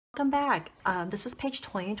welcome back. This is page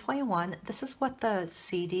 20 and 21. This is what the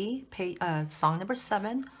CD, song number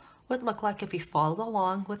 7, would look like if you followed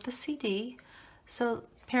along with the CD. So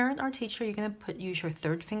parent or teacher, you're going to use your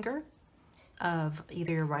third finger of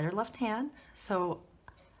either your right or left hand. So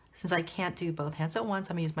since I can't do both hands at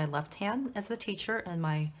once, I'm going to use my left hand as the teacher and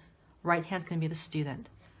my right hand is going to be the student.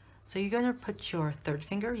 So you're going to put your third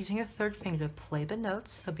finger, using your third finger to play the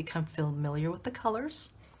notes, so become familiar with the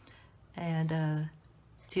colors. And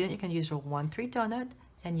student, you're going to use your 1-3 donut,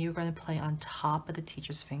 and you're going to play on top of the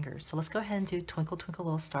teacher's fingers. So let's go ahead and do Twinkle, Twinkle,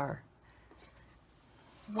 Little Star.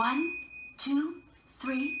 1, 2,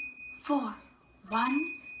 3, 4.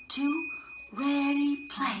 1, 2, ready,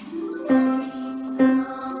 play.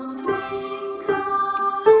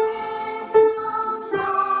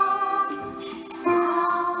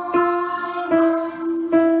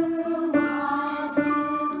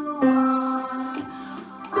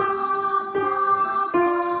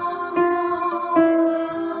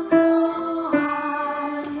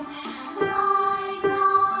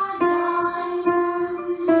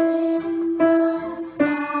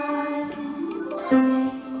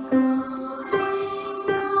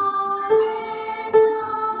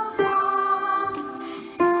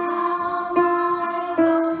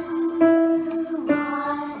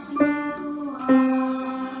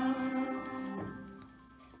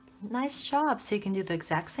 Nice job. So you can do the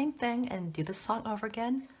exact same thing and do the song over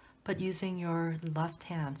again, but using your left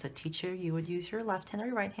hand. So teacher, you would use your left hand or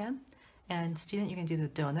your right hand, and student, you can do the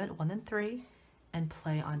donut 1 and 3 and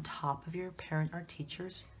play on top of your parent or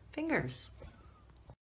teacher's fingers.